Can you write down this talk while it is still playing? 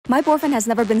My boyfriend has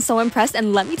never been so impressed,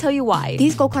 and let me tell you why.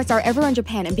 These go-karts are everywhere in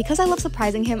Japan, and because I love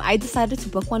surprising him, I decided to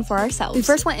book one for ourselves. We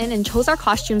first went in and chose our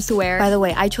costumes to wear. By the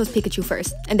way, I chose Pikachu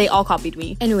first, and they all copied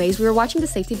me. Anyways, we were watching the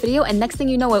safety video, and next thing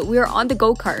you know it, we were on the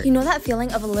go-kart. You know that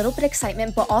feeling of a little bit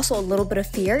excitement, but also a little bit of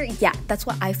fear? Yeah, that's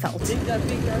what I felt.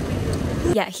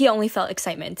 Yeah, he only felt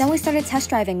excitement. Then we started test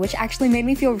driving, which actually made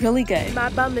me feel really good. My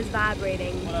bum is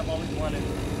vibrating. What I've always wanted.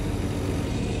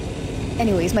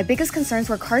 Anyways, my biggest concerns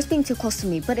were cars being too close to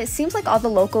me, but it seems like all the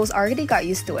locals already got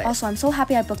used to it. Also, I'm so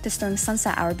happy I booked this during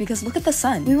sunset hour because look at the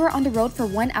sun. We were on the road for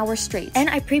 1 hour straight,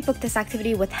 and I pre-booked this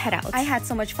activity with headouts. I had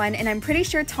so much fun, and I'm pretty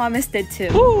sure Thomas did too.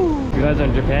 Woo! If you guys are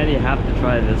in Japan, you have to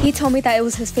try this. He told me that it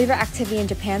was his favorite activity in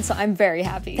Japan, so I'm very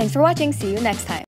happy. Thanks for watching. See you next time.